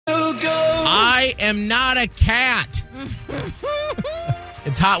am not a cat.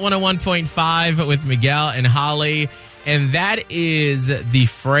 It's Hot 101.5 with Miguel and Holly. And that is the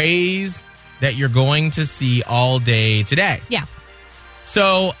phrase that you're going to see all day today. Yeah.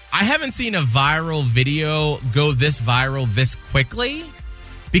 So I haven't seen a viral video go this viral this quickly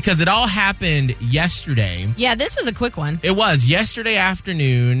because it all happened yesterday. Yeah, this was a quick one. It was. Yesterday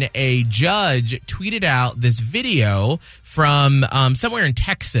afternoon, a judge tweeted out this video from somewhere in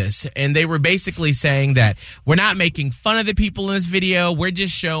Texas, and they were basically saying that we're not making fun of the people in this video. We're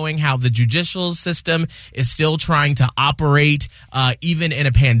just showing how the judicial system is still trying to operate even in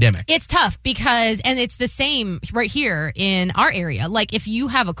a pandemic. It's tough because, and it's the same right here in our area. Like if you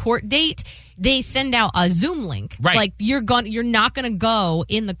have a court date, they send out a Zoom link. Right. Like you're not going to go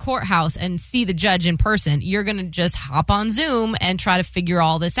in the courthouse and see the judge in person. You're going to just hop on Zoom and try to figure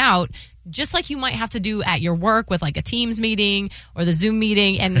all this out. Just like you might have to do at your work with like a Teams meeting or the Zoom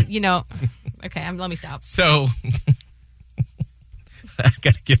meeting. And, you know, okay, let me stop. So, I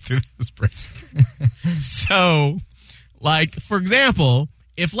got to get through this break. So, like, for example,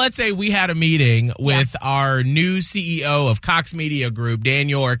 if let's say we had a meeting with our new CEO of Cox Media Group, Dan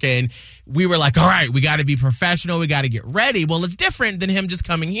York, and we were like, all right, we got to be professional. We got to get ready. Well, it's different than him just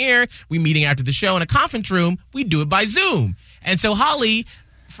coming here. We meeting after the show in a conference room. We do it by Zoom. And so, Holly,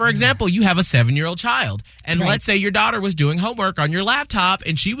 for example, you have a 7-year-old child, and let's say your daughter was doing homework on your laptop,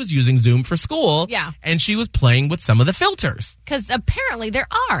 and she was using Zoom for school, and she was playing with some of the filters. Because apparently there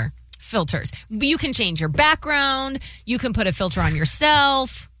are filters. You can change your background. You can put a filter on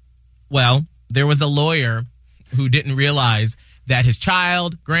yourself. Well, there was a lawyer who didn't realize that his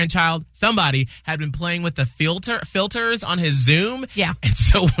child, grandchild, somebody had been playing with the filters on his Zoom. Yeah. And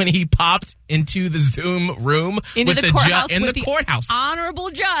so when he popped into the Zoom room into with the courthouse, honorable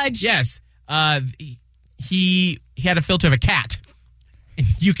judge. Yes. He had a filter of a cat. And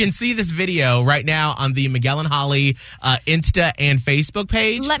you can see this video right now on the Miguel and Holly Insta and Facebook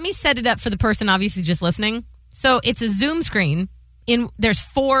page. Let me set it up for the person obviously just listening. So it's a Zoom screen. There's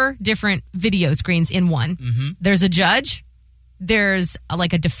 4 different video screens in one. Mm-hmm. There's a judge. There's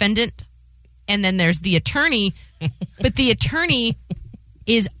like a defendant, and then there's the attorney, but the attorney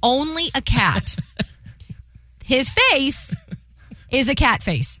is only a cat. His face is a cat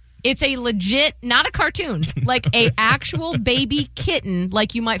face. It's a legit, not a cartoon, like a actual baby kitten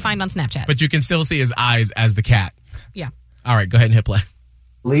like you might find on Snapchat. But you can still see his eyes as the cat. Yeah. All right, go ahead and hit play. I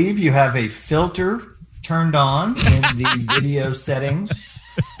believe you have a filter turned on in the video settings.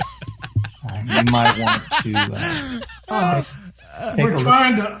 You might want to... Can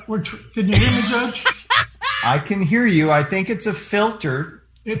you hear me, Judge? I can hear you. I think it's a filter.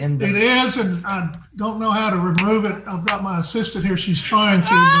 It is, and I don't know how to remove it. I've got my assistant here. She's trying to,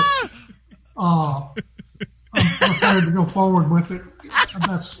 but I'm prepared to go forward with it.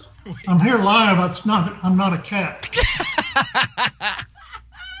 I'm here live. I'm not a cat.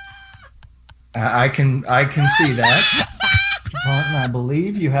 I can see that. I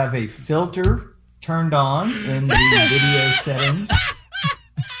believe you have a filter turned on in the video settings.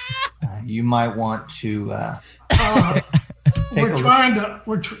 You might want to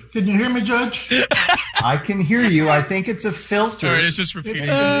can you hear me, Judge? I can hear you. I think it's a filter. All right, it's just repeating.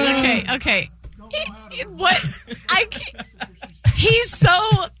 Okay. What? He's so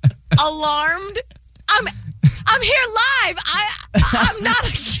alarmed. I'm here live. I'm not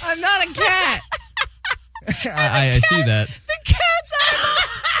a cat. I'm not a cat. I see that.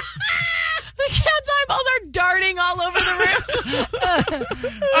 The cat's eyeballs are darting all over the room.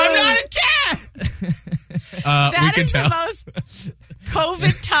 I'm not a cat. That we is can tell. the most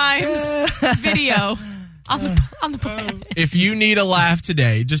COVID times video on the planet. If you need a laugh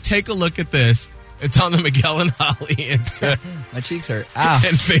today, just take a look at this. It's on the Miguel and Holly Insta. My cheeks hurt. Ow.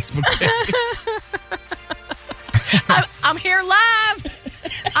 And Facebook page. I'm here live.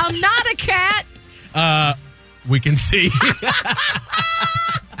 I'm not a cat. We can see.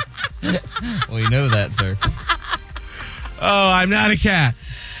 We know that, sir. Oh, I'm not a cat.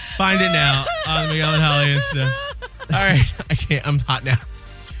 Find it now on the Miguel and Holly Insta. All right. I can't. I'm hot now.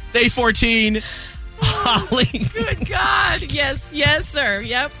 Day 14. Holly. Good God. Yes, sir.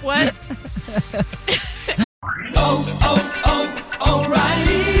 Yep. What?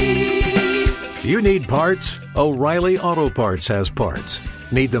 O'Reilly. You need parts? O'Reilly Auto Parts has parts.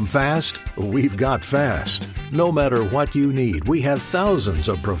 Need them fast? We've got fast. No matter what you need, we have thousands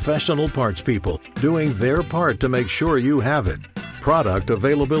of professional parts people doing their part to make sure you have it. Product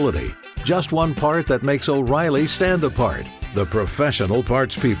availability. Just one part that makes O'Reilly stand apart. The professional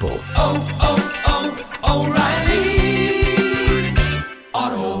parts people. O'Reilly.